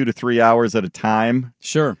sleeping 2 to 3 hours at a time.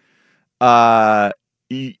 Sure. Mom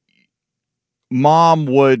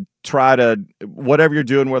would try to, whatever you're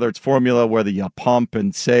doing, whether it's formula, whether you pump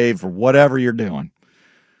and save or whatever you're doing,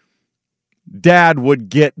 Dad would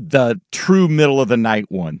get the true middle of the night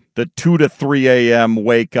one, the 2 to 3 a.m.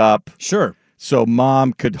 wake up. Sure. So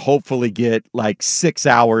Mom could hopefully get like 6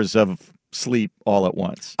 hours of sleep all at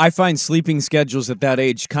once. I find sleeping schedules at that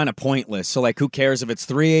age kind of pointless. So, like, who cares if it's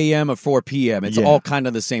 3 a.m. or 4 p.m.? It's all kind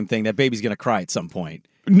of the same thing. That baby's going to cry at some point.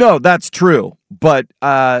 No, that's true. But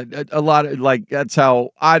a lot of, like, that's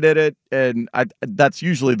how I did it. And that's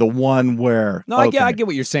usually the one where... No, I get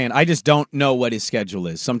what you're saying. I just don't know what his schedule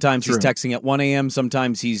is. Sometimes he's texting at 1 a.m.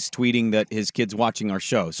 Sometimes he's tweeting that his kid's watching our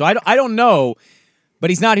show. So I don't know,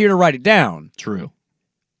 but he's not here to write it down. True.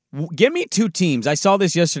 Give me 2 teams. I saw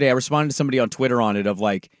this yesterday. I responded to somebody on Twitter on it of,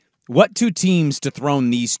 like, what 2 teams to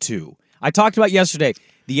throne these 2. I talked about yesterday.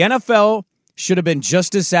 The NFL should have been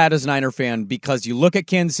just as sad as a Niner fan because you look at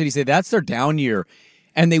Kansas City, say that's their down year,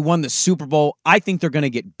 and they won the Super Bowl. I think they're going to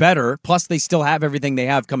get better. Plus, they still have everything they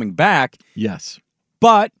have coming back. Yes.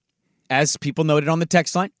 But, as people noted on the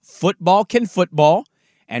text line, football can football,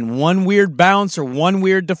 and one weird bounce or one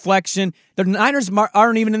weird deflection, the Niners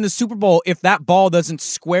aren't even in the Super Bowl if that ball doesn't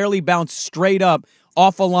squarely bounce straight up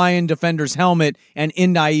off a Lion defender's helmet and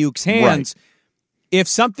into Ayuk's hands. Right. If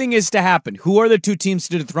something is to happen, who are the 2 teams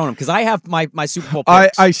to dethrone him? Because I have my Super Bowl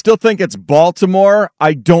picks. I still think it's Baltimore.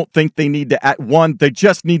 I don't think they need to, at one, they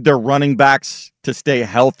just need their running backs to stay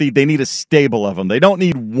healthy. They need a stable of them. They don't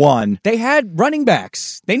need one. They had running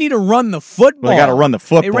backs. They need to run the football. Well, they got to run the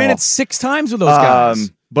football. They ran it 6 times with those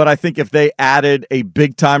guys. But I think if they added a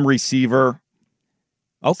big-time receiver,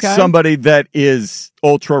 somebody that is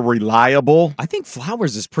ultra reliable. I think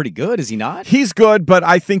Flowers is pretty good, is he not? He's good, but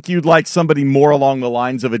I think you'd like somebody more along the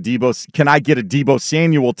lines of a Deebo. Can I get a Deebo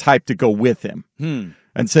Samuel type to go with him?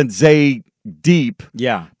 And since Zay deep,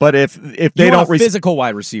 But if they don't physical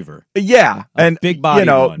wide receiver, and big body,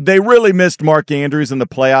 one. They really missed Mark Andrews in the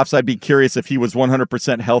playoffs. I'd be curious if he was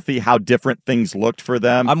 100% healthy, how different things looked for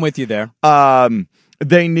them. I'm with you there.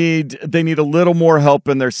 They need a little more help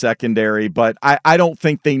in their secondary, but I don't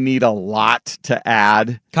think they need a lot to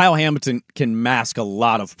add. Kyle Hamilton can mask a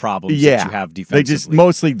lot of problems that you have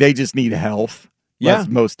defensively. They just need health.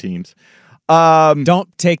 Most teams.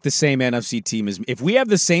 Don't take the same NFC team as me. If we have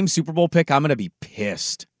the same Super Bowl pick, I'm going to be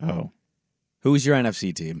pissed. Oh. Who's your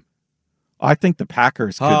NFC team? I think the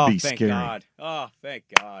Packers could be thank scary. God. Oh, thank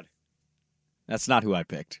God. That's not who I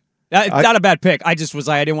picked. Not a bad pick. I didn't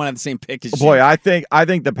want to have the same pick as you. Boy, I think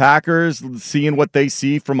the Packers, seeing what they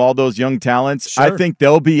see from all those young talents, Sure. I think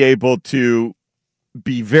they'll be able to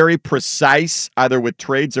be very precise either with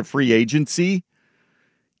trades or free agency.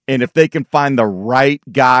 And if they can find the right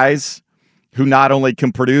guys who not only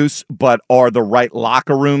can produce, but are the right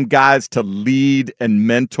locker room guys to lead and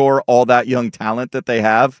mentor all that young talent that they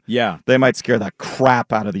have, they might scare the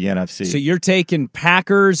crap out of the NFC. So you're taking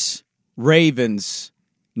Packers, Ravens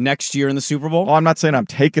next year in the Super Bowl? Oh, I'm not saying I'm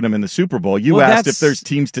taking them in the Super Bowl. You asked if there's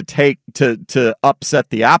teams to take to upset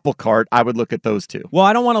the apple cart. I would look at those 2. Well,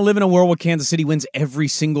 I don't want to live in a world where Kansas City wins every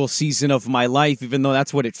single season of my life, even though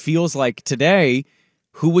that's what it feels like today.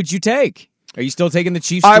 Who would you take? Are you still taking the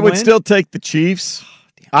Chiefs? I would still take the Chiefs.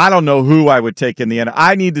 I don't know who I would take in the end.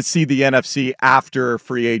 I need to see the NFC after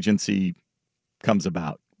free agency comes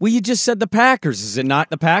about. Well, you just said the Packers. Is it not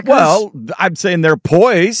the Packers? Well, I'm saying they're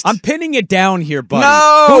poised. I'm pinning it down here, buddy.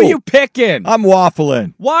 No! Who are you picking? I'm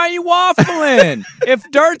waffling. Why are you waffling? If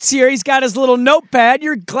Dirt's here, he's got his little notepad.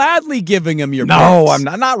 You're gladly giving him your picks. I'm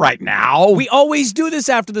not. Not right now. We always do this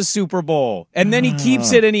after the Super Bowl. And then he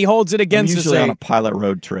keeps it and he holds it against us. Usually on a pilot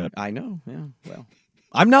road trip. I know. Yeah, well,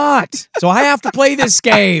 I'm not. So I have to play this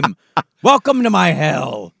game. Welcome to my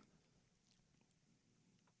hell.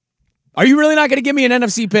 Are you really not going to give me an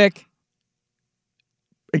NFC pick?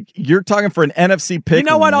 You're talking for an NFC pick. You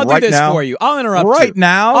know what? I'll do this for you. I'll interrupt you. Right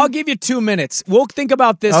now? I'll give you 2 minutes. We'll think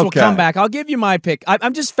about this. Okay. We'll come back. I'll give you my pick.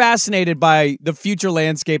 I'm just fascinated by the future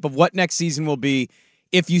landscape of what next season will be.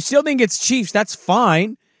 If you still think it's Chiefs, that's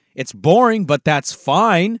fine. It's boring, but that's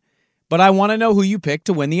fine. But I want to know who you pick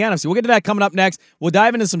to win the NFC. We'll get to that coming up next. We'll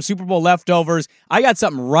dive into some Super Bowl leftovers. I got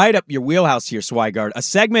something right up your wheelhouse here, Swigard. A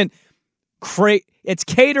segment, it's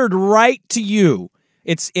catered right to you.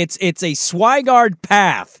 It's a Swigard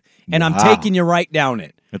path, and I'm taking you right down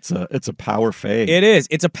it. It's a power fade. It is.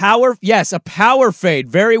 It's a power fade.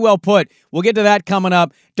 Very well put. We'll get to that coming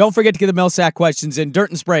up. Don't forget to get the Millsack questions in. Dirt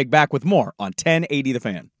and Sprague back with more on 1080 The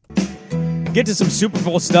Fan. Get to some Super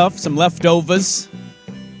Bowl stuff, some leftovers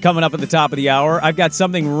coming up at the top of the hour. I've got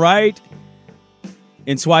something right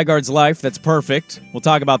in Swigard's life that's perfect. We'll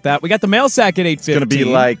talk about that. We got the mail sack at 8:15. It's going to be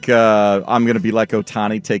like, I'm going to be like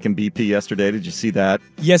Ohtani taking BP yesterday. Did you see that?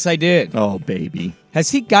 Yes, I did. Oh, baby. Has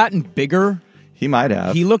he gotten bigger? He might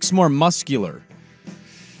have. He looks more muscular.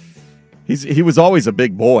 He was always a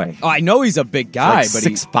big boy. Oh, I know he's a big guy, like but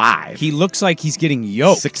 6'5". He looks like he's getting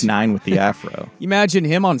yoked. 6'9" with the afro. Imagine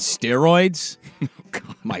him on steroids.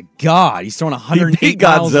 My God, he's throwing 108 He'd be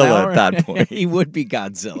miles an Godzilla hour. at that point. He would be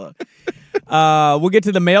Godzilla. We'll get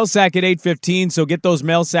to the mail sack at 8:15, so get those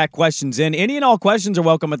mail sack questions in. Any and all questions are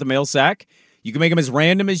welcome at the mail sack. You can make them as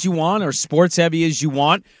random as you want or sports heavy as you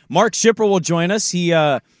want. Mark Schipper will join us.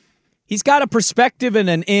 He's got a perspective and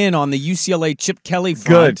an in on the UCLA Chip Kelly front.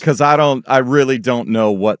 Good, because I really don't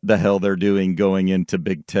know what the hell they're doing going into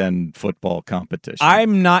Big Ten football competition.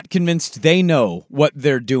 I'm not convinced they know what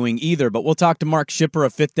they're doing either, but we'll talk to Mark Schipper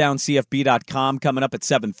of FifthDownCFB.com coming up at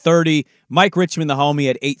 7:30. Mike Richmond, the homie,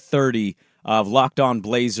 at 8:30 of Locked On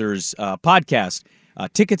Blazers podcast.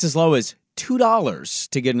 Tickets as low as $2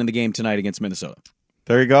 to get into the game tonight against Minnesota.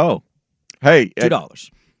 There you go. Hey,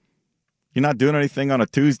 $2. You're not doing anything on a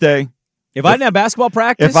Tuesday? If I didn't have basketball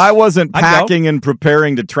practice, if I wasn't packing and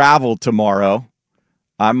preparing to travel tomorrow,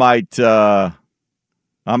 I might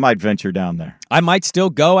venture down there. I might still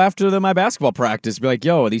go after my basketball practice. Be like,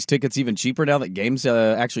 yo, are these tickets even cheaper now that games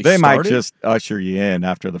actually They started? might just usher you in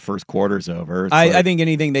after the first quarter's over. I think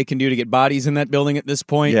anything they can do to get bodies in that building at this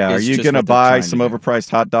point. Yeah, are is you just going to what they're buy trying some to do. overpriced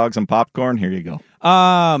hot dogs and popcorn? Here you go.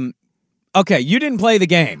 Okay, you didn't play the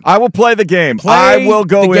game. I will play the game. Play I will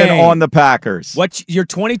go the in game. on the Packers. What your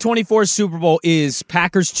 2024 Super Bowl is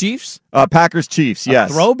Packers Chiefs? Packers Chiefs, yes.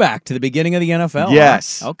 A throwback to the beginning of the NFL.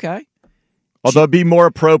 Yes. Huh? Okay. Although it'd be more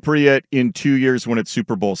appropriate in 2 years when it's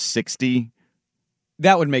Super Bowl 60.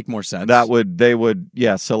 That would make more sense. They would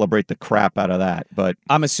celebrate the crap out of that. But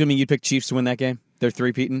I'm assuming you'd pick Chiefs to win that game. They're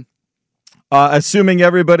three-peating. Assuming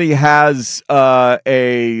everybody has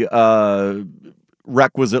a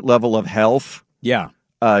requisite level of health. Yeah.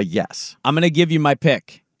 Yes. I'm going to give you my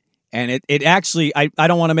pick. And it actually, I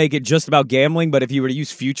don't want to make it just about gambling, but if you were to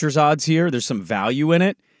use futures odds here, there's some value in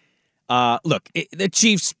it. Look, the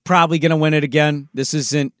Chiefs probably going to win it again. This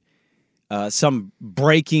isn't some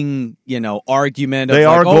breaking, argument. They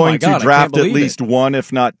are going to God, draft at least one,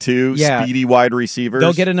 if not two, Yeah. speedy wide receivers.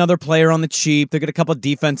 They'll get another player on the cheap. They'll get a couple of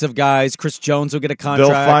defensive guys. Chris Jones will get a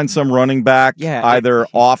contract. They'll find some running back either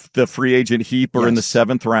off the free agent heap or in the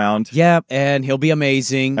 7th round. Yeah, and he'll be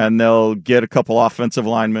amazing. And they'll get a couple offensive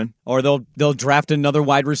linemen. Or they'll draft another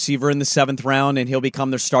wide receiver in the 7th round, and he'll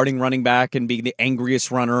become their starting running back and be the angriest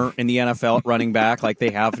runner in the NFL at running back like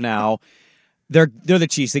they have now. They're the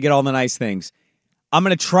Chiefs. They get all the nice things. I'm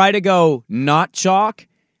going to try to go not chalk.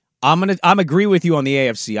 I'm agree with you on the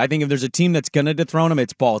AFC. I think if there's a team that's going to dethrone them,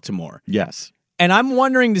 it's Baltimore. Yes. And I'm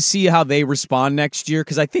wondering to see how they respond next year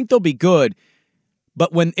because I think they'll be good.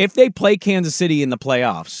 But if they play Kansas City in the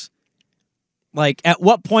playoffs, like at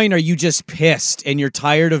what point are you just pissed and you're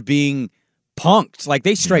tired of being punked? Like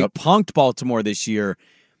they straight punked Baltimore this year.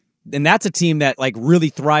 And that's a team that like really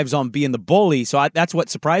thrives on being the bully. So that's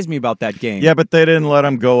what surprised me about that game. Yeah, but they didn't let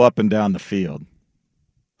them go up and down the field.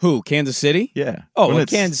 Who? Kansas City? Yeah. Oh, well,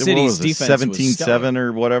 Kansas City's defense 17-7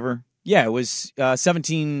 or whatever. Yeah, it was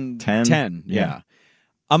 17-10. Yeah.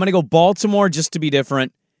 I'm going to go Baltimore just to be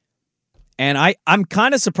different. And I'm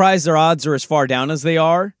kind of surprised their odds are as far down as they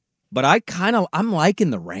are. But I'm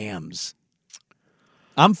liking the Rams.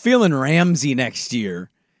 I'm feeling Ramsey next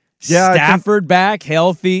year. Yeah, Stafford back,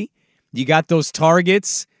 healthy. You got those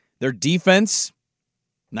targets. Their defense,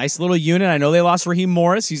 nice little unit. I know they lost Raheem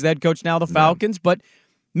Morris. He's the head coach now of the Falcons. But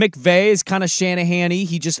McVay is kind of Shanahan-y.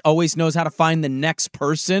 He just always knows how to find the next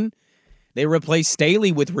person. They replaced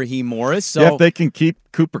Staley with Raheem Morris. So if they can keep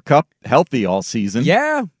Cooper Kupp healthy all season.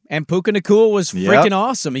 Yeah, and Puka Nacua was freaking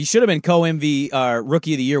awesome. He should have been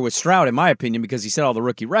Rookie of the Year with Stroud, in my opinion, because he set all the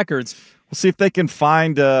rookie records. We'll see if they can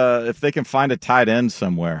find a tight end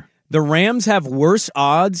somewhere. The Rams have worse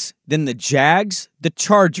odds than the Jags, the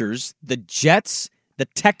Chargers, the Jets, the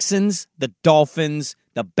Texans, the Dolphins,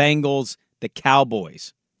 the Bengals, the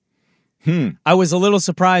Cowboys. I was a little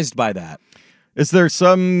surprised by that. Is there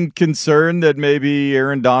some concern that maybe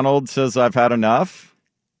Aaron Donald says, I've had enough?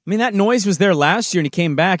 I mean, that noise was there last year and he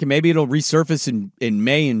came back, and maybe it'll resurface in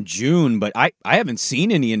May and June, but I haven't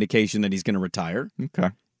seen any indication that he's going to retire. Okay.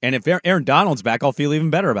 And if Aaron Donald's back, I'll feel even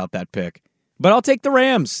better about that pick. But I'll take the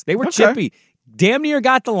Rams. They were chippy. Damn near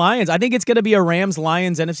got the Lions. I think it's going to be a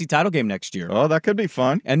Rams-Lions NFC title game next year. Oh, that could be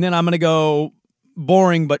fun. And then I'm going to go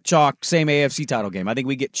boring but chalk, same AFC title game. I think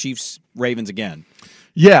we get Chiefs-Ravens again.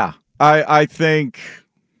 Yeah, I think,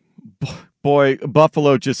 boy,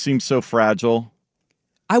 Buffalo just seems so fragile.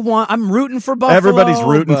 I'm rooting for Buffalo. Everybody's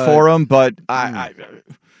rooting for them, but I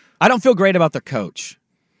don't feel great about their coach.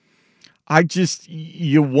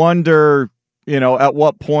 You wonder, at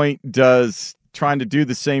what point does trying to do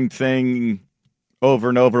the same thing over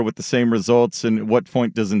and over with the same results, and at what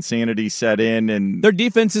point does insanity set in? And their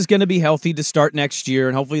defense is going to be healthy to start next year,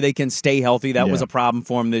 and hopefully they can stay healthy. That was a problem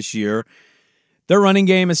for them this year. Their running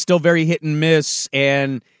game is still very hit and miss,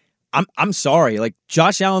 and I'm sorry. Like,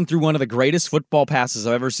 Josh Allen threw one of the greatest football passes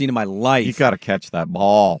I've ever seen in my life. You got to catch that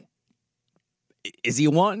ball. Is he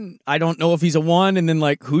a 1? I don't know if he's a 1. And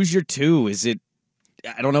then, who's your 2? Is it?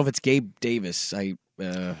 I don't know if it's Gabe Davis. I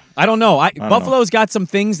don't know. Buffalo's got some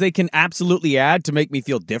things they can absolutely add to make me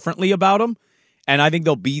feel differently about them, and I think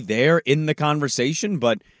they'll be there in the conversation.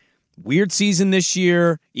 But weird season this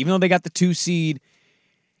year, even though they got the 2 seed.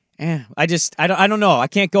 I don't know. I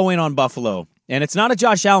can't go in on Buffalo. And it's not a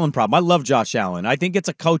Josh Allen problem. I love Josh Allen. I think it's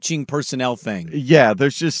a coaching personnel thing. Yeah,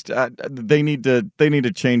 there's just they need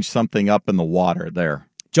to change something up in the water there.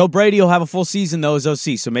 Joe Brady will have a full season though as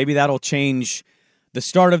OC, so maybe that'll change the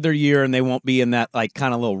start of their year, and they won't be in that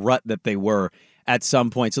kind of little rut that they were at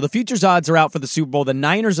some point. So the futures odds are out for the Super Bowl. The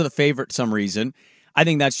Niners are the favorite for some reason. I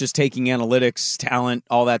think that's just taking analytics, talent,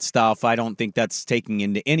 all that stuff. I don't think that's taking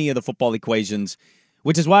into any of the football equations,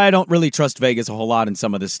 which is why I don't really trust Vegas a whole lot in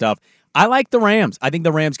some of this stuff. I like the Rams. I think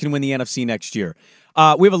the Rams can win the NFC next year.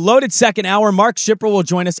 We have a loaded second hour. Mark Schipper will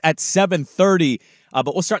join us at 7:30.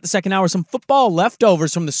 But we'll start the second hour. Some football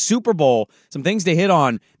leftovers from the Super Bowl. Some things to hit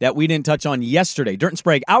on that we didn't touch on yesterday. Dirt and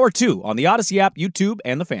Sprague, Hour 2 on the Odyssey app, YouTube,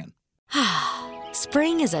 and The Fan.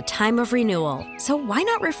 Spring is a time of renewal, so why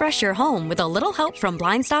not refresh your home with a little help from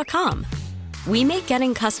Blinds.com? We make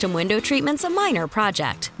getting custom window treatments a minor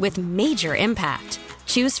project with major impact.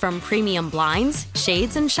 Choose from premium blinds,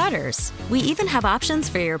 shades, and shutters. We even have options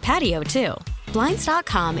for your patio, too.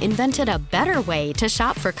 Blinds.com invented a better way to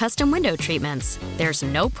shop for custom window treatments. There's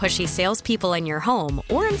no pushy salespeople in your home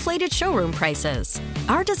or inflated showroom prices.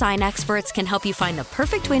 Our design experts can help you find the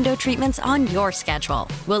perfect window treatments on your schedule.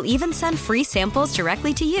 We'll even send free samples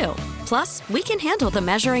directly to you. Plus, we can handle the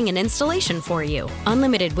measuring and installation for you.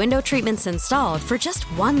 Unlimited window treatments installed for just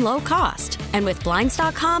one low cost. And with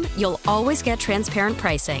Blinds.com, you'll always get transparent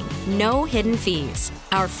pricing. No hidden fees.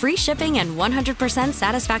 Our free shipping and 100%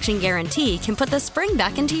 satisfaction guarantee can put the spring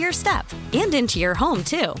back into your step and into your home,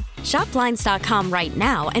 too. Shop Blinds.com right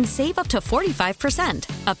now and save up to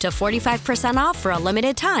 45%. Up to 45% off for a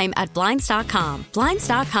limited time at Blinds.com.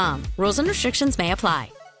 Blinds.com. Rules and restrictions may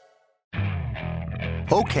apply.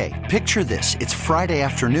 Okay, picture this. It's Friday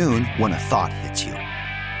afternoon when a thought hits you.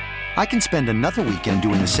 I can spend another weekend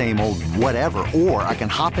doing the same old whatever, or I can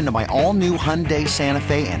hop into my all-new Hyundai Santa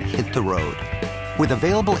Fe and hit the road. With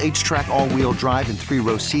available H-Track all-wheel drive and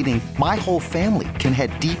 3-row seating, my whole family can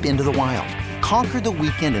head deep into the wild. Conquer the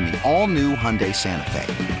weekend in the all-new Hyundai Santa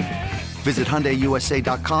Fe. Visit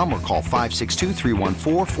HyundaiUSA.com or call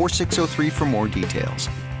 562-314-4603 for more details.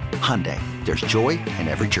 Hyundai, there's joy in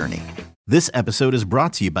every journey. This episode is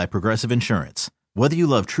brought to you by Progressive Insurance. Whether you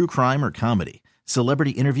love true crime or comedy,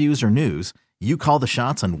 celebrity interviews or news, you call the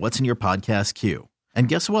shots on what's in your podcast queue. And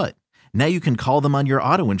guess what? Now you can call them on your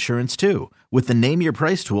auto insurance too with the Name Your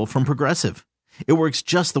Price tool from Progressive. It works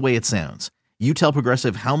just the way it sounds. You tell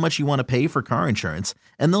Progressive how much you want to pay for car insurance,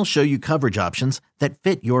 and they'll show you coverage options that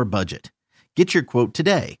fit your budget. Get your quote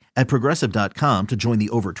today at Progressive.com to join the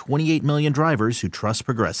over 28 million drivers who trust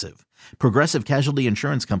Progressive. Progressive Casualty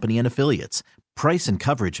Insurance Company and Affiliates. Price and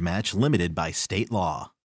coverage match limited by state law.